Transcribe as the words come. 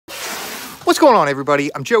What's going on,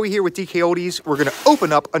 everybody? I'm Joey here with DKOldies. We're going to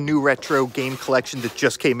open up a new retro game collection that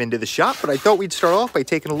just came into the shop, but I thought we'd start off by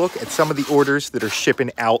taking a look at some of the orders that are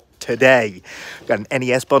shipping out today. Got an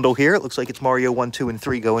NES bundle here. It looks like it's Mario 1, 2, and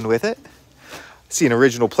 3 going with it. See an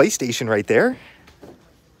original PlayStation right there.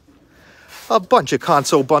 A bunch of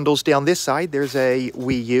console bundles down this side. There's a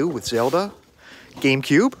Wii U with Zelda.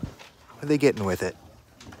 GameCube. What are they getting with it?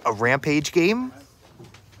 A Rampage game?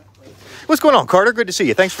 What's going on, Carter? Good to see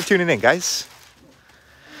you. Thanks for tuning in, guys.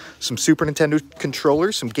 Some Super Nintendo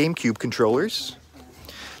controllers, some GameCube controllers.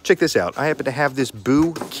 Check this out. I happen to have this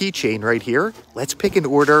Boo keychain right here. Let's pick an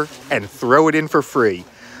order and throw it in for free.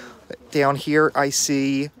 Down here, I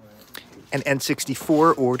see an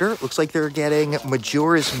N64 order. Looks like they're getting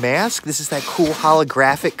Majora's Mask. This is that cool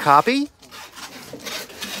holographic copy.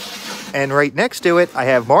 And right next to it, I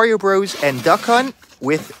have Mario Bros. And Duck Hunt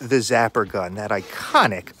with the Zapper gun, that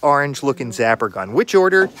iconic orange-looking Zapper gun. Which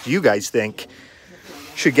order do you guys think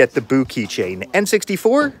should get the Boo keychain?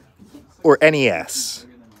 N64 or NES?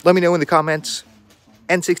 Let me know in the comments,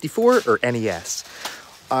 N64 or NES.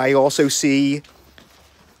 I also see,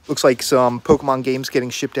 looks like some Pokemon games getting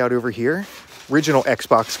shipped out over here. Original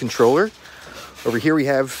Xbox controller. Over here we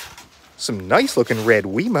have some nice-looking red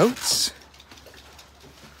Wiimotes.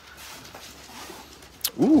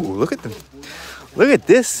 Ooh, look at them. Look at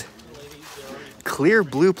this clear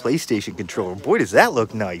blue PlayStation controller. Boy, does that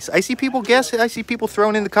look nice. I see people guess. I see people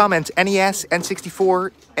throwing in the comments NES,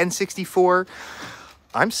 N64, N64.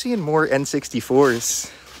 I'm seeing more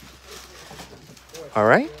N64s. All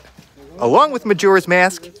right. Along with Majora's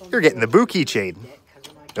Mask, you're getting the Boo keychain.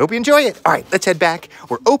 Hope you enjoy it. All right, let's head back.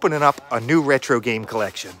 We're opening up a new retro game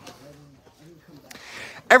collection.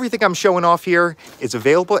 Everything I'm showing off here is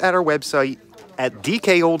available at our website at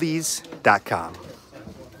DKOldies.com.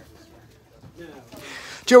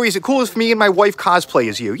 Joey, is it cool if me and my wife cosplay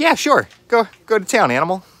as you? Yeah, sure. Go to town,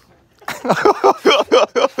 animal. All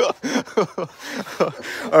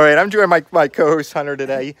right, I'm joining my co-host Hunter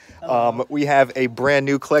today. We have a brand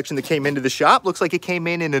new collection that came into the shop. Looks like it came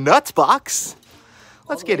in a nuts box.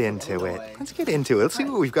 Let's get into it. Let's see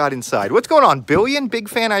what we've got inside. What's going on, Billion? Big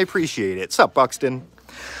fan, I appreciate it. Sup, Buxton?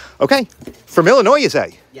 Okay, from Illinois, you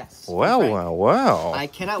say? Yes. Wow. I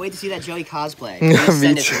cannot wait to see that Joey cosplay.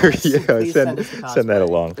 Me too. Yeah, send that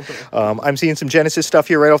along. I'm seeing some Genesis stuff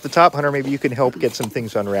here right off the top. Hunter, maybe you can help get some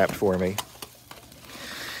things unwrapped for me.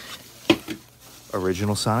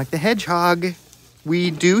 Original Sonic the Hedgehog.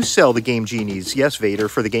 We do sell the Game Genies. Yes, Vader,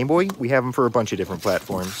 for the Game Boy. We have them for a bunch of different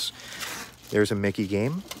platforms. There's a Mickey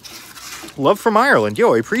game. Love from Ireland.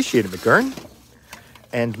 Yo, I appreciate it, McGurn.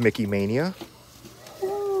 And Mickey Mania.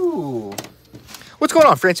 Ooh. What's going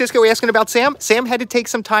on, Francisco? Asking about Sam. Sam had to take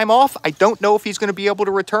some time off. I don't know if he's going to be able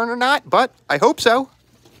to return or not, but I hope so.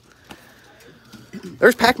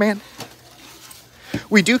 There's Pac-Man.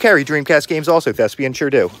 We do carry Dreamcast games also, Thespian. Sure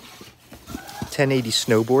do. 1080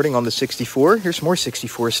 snowboarding on the 64. Here's more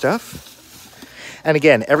 64 stuff. And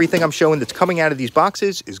again, everything I'm showing that's coming out of these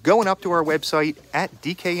boxes is going up to our website at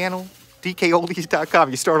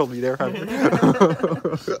DKOldies.com. You startled me there, Hunter.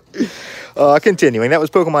 Continuing, that was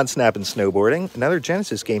Pokemon Snap and Snowboarding. Another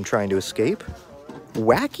Genesis game trying to escape.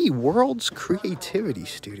 Wacky Worlds Creativity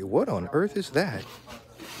Studio. What on earth is that?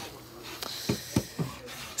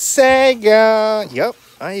 Sega. Yep,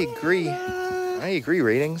 I agree,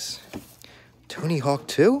 ratings. Tony Hawk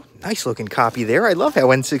 2. Nice looking copy there. I love how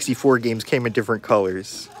N64 games came in different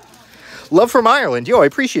colors. Love from Ireland. Yo, I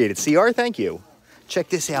appreciate it. CR, thank you. Check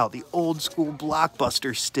this out. The old school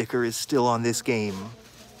Blockbuster sticker is still on this game.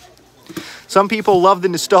 Some people love the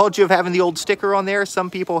nostalgia of having the old sticker on there. Some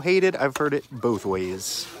people hate it. I've heard it both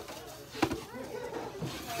ways.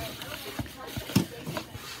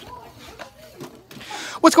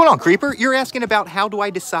 What's going on, Creeper? You're asking about how do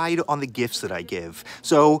I decide on the gifts that I give.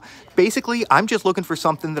 So basically, I'm just looking for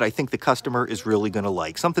something that I think the customer is really going to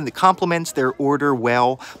like. Something that complements their order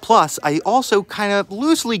well. Plus, I also kind of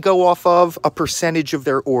loosely go off of a percentage of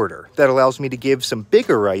their order. That allows me to give some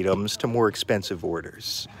bigger items to more expensive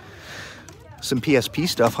orders. Some PSP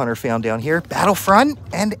stuff Hunter found down here. Battlefront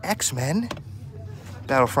and X-Men.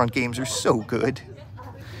 Battlefront games are so good.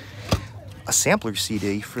 A sampler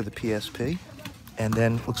CD for the PSP. And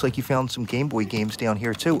then looks like you found some Game Boy games down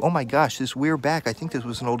here too. Oh my gosh, this We're Back. I think this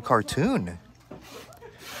was an old cartoon.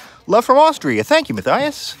 Love from Austria. Thank you,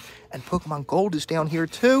 Matthias. And Pokemon Gold is down here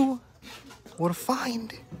too. What a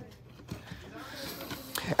find.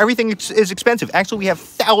 Everything is expensive. Actually, we have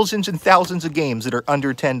thousands and thousands of games that are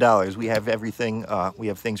under $10. We have everything. We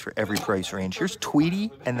have things for every price range. Here's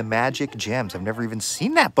Tweety and the Magic Gems. I've never even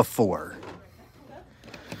seen that before.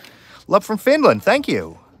 Love from Finland. Thank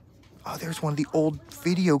you. Oh, there's one of the old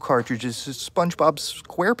video cartridges. It's SpongeBob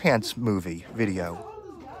SquarePants movie video.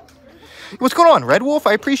 What's going on, Red Wolf?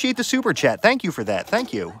 I appreciate the super chat. Thank you for that.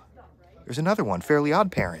 Thank you. There's another one, Fairly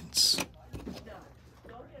Odd Parents.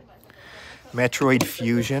 Metroid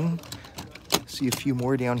Fusion. See a few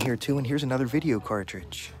more down here, too. And here's another video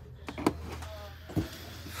cartridge.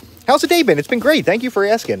 How's the day been? It's been great. Thank you for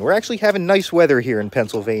asking. We're actually having nice weather here in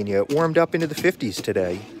Pennsylvania. It warmed up into the 50s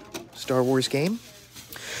today. Star Wars game.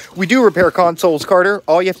 We do repair consoles, Carter.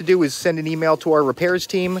 All you have to do is send an email to our repairs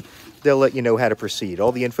team. They'll let you know how to proceed.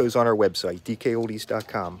 All the info's on our website,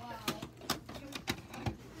 DKOldies.com.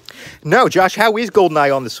 No, Josh, how is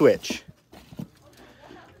GoldenEye on the Switch?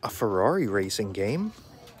 A Ferrari racing game?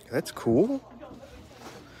 That's cool.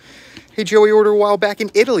 Hey, Joey, ordered a while back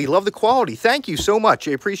in Italy. Love the quality. Thank you so much.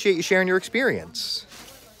 I appreciate you sharing your experience.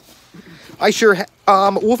 I sure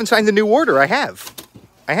Wolfenstein the New Order. I have,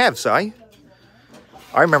 Si.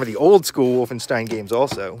 I remember the old school Wolfenstein games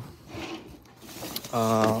also.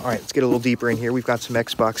 All right, let's get a little deeper in here. We've got some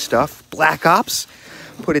Xbox stuff. Black Ops.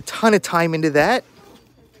 Put a ton of time into that.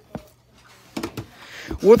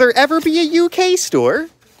 Will there ever be a UK store?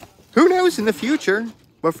 Who knows in the future?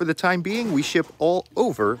 But for the time being, we ship all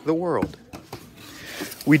over the world.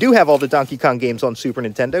 We do have all the Donkey Kong games on Super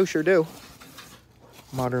Nintendo, sure do.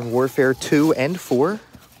 Modern Warfare 2 and 4.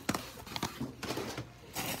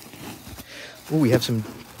 Ooh, we have some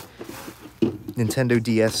Nintendo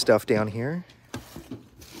DS stuff down here.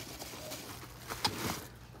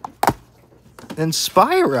 And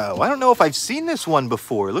Spyro. I don't know if I've seen this one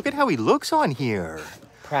before. Look at how he looks on here.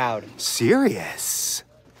 Proud. Serious.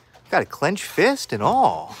 Got a clenched fist and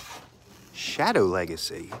all. Shadow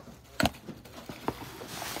Legacy.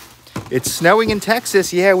 It's snowing in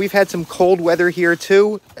Texas. Yeah, we've had some cold weather here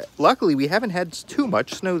too. Luckily, we haven't had too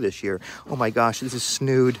much snow this year. Oh my gosh, this is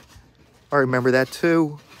Snood. I remember that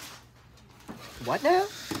too. What now?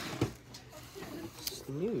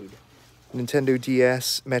 Snood. Nintendo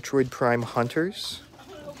DS, Metroid Prime Hunters.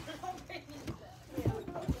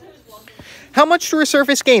 How much to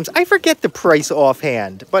resurface games? I forget the price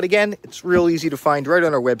offhand, but again, it's real easy to find right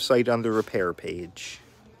on our website on the repair page.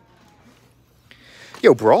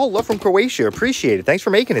 Yo, Brawl, love from Croatia. Appreciate it. Thanks for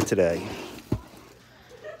making it today.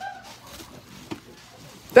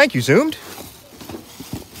 Thank you, Zoomed.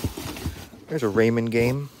 There's a Raymond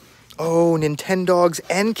game. Oh, Nintendogs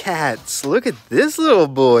and cats. Look at this little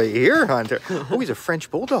boy here, Hunter. Oh, he's a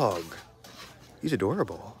French bulldog. He's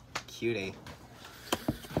adorable. Cutie.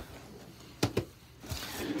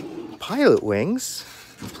 Pilot Wings.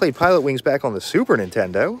 Played Pilot Wings back on the Super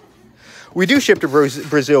Nintendo. We do ship to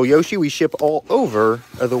Brazil, Yoshi. We ship all over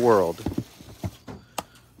the world.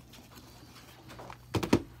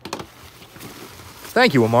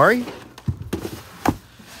 Thank you, Amari.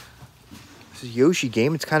 This is Yoshi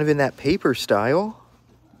game. It's kind of in that paper style.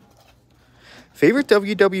 Favorite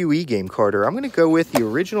WWE game, Carter? I'm going to go with the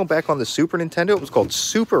original back on the Super Nintendo. It was called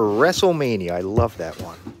Super WrestleMania. I love that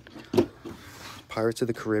one. Pirates of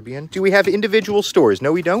the Caribbean. Do we have individual stores?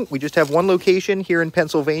 No, we don't. We just have one location here in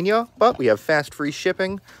Pennsylvania, but we have fast free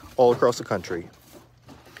shipping all across the country.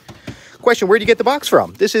 Question, where did you get the box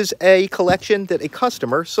from? This is a collection that a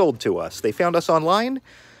customer sold to us. They found us online,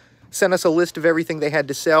 sent us a list of everything they had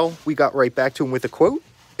to sell. We got right back to them with a quote.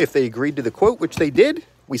 If they agreed to the quote, which they did,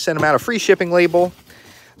 we sent them out a free shipping label.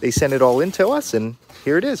 They sent it all in to us, and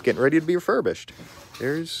here it is, getting ready to be refurbished.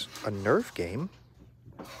 There's a Nerf game.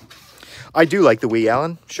 I do like the Wii,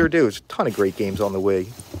 Alan. Sure do. There's a ton of great games on the Wii.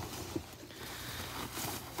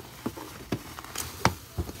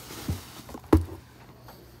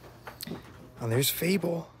 And there's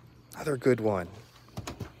Fable. Another good one.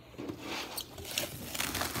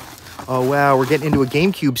 Oh, wow. We're getting into a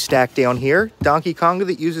GameCube stack down here. Donkey Konga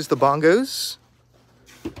that uses the bongos.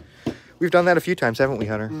 We've done that a few times, haven't we,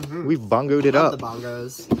 Hunter? Mm-hmm. We've bongoed it up. The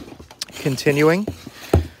bongos. Continuing.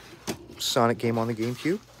 Sonic game on the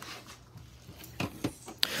GameCube.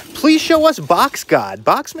 Please show us Box God.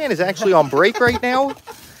 Boxman is actually on break right now,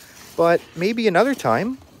 but maybe another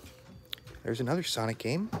time. There's another Sonic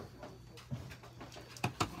game.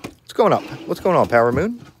 What's going up? What's going on, Power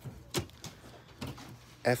Moon?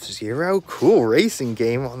 F-Zero. Cool racing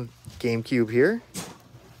game on GameCube here.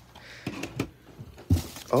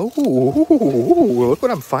 Oh, look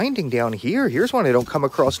what I'm finding down here. Here's one I don't come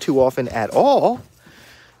across too often at all.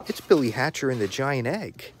 It's Billy Hatcher and the Giant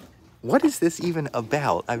Egg. What is this even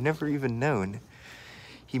about? I've never even known.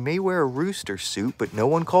 He may wear a rooster suit, but no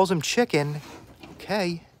one calls him chicken.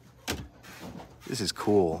 Okay. This is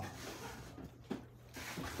cool.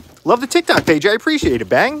 Love the TikTok page. I appreciate it,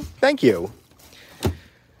 Bang. Thank you.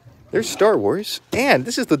 There's Star Wars, and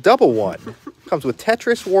this is the double one. Comes with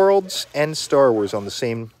Tetris Worlds and Star Wars on the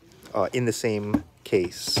same, in the same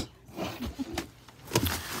case.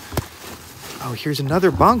 Oh, here's another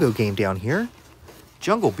bongo game down here.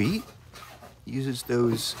 Jungle Beat uses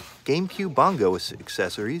those GameCube bongo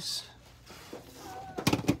accessories.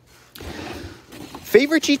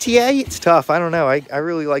 Favorite GTA? It's tough. I don't know. I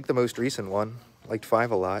really like the most recent one. Liked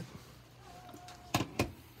 5 a lot.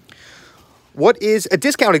 What is a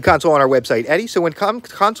discounted console on our website, Eddie? So when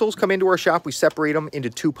consoles come into our shop, we separate them into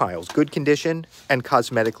 2 piles, good condition and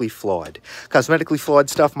cosmetically flawed. Cosmetically flawed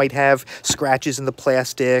stuff might have scratches in the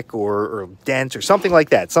plastic or dents or something like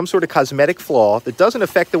that, some sort of cosmetic flaw that doesn't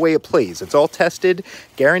affect the way it plays. It's all tested,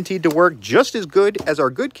 guaranteed to work just as good as our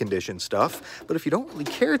good condition stuff. But if you don't really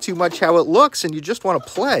care too much how it looks and you just want to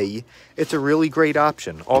play, it's a really great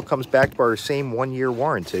option. All comes backed by our same 1-year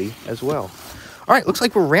warranty as well. All right, looks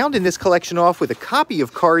like we're rounding this collection off with a copy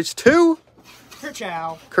of Cars 2.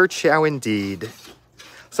 Kerchow. Kerchow indeed.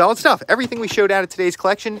 Solid stuff. Everything we showed out of today's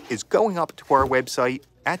collection is going up to our website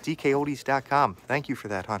at DKOldies.com. Thank you for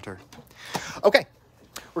that, Hunter. Okay,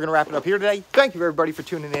 we're going to wrap it up here today. Thank you, everybody, for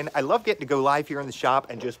tuning in. I love getting to go live here in the shop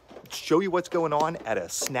and just show you what's going on at a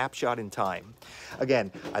snapshot in time.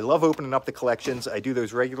 Again, I love opening up the collections. I do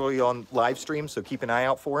those regularly on live streams, so keep an eye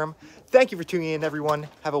out for them. Thank you for tuning in, everyone.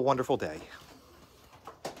 Have a wonderful day.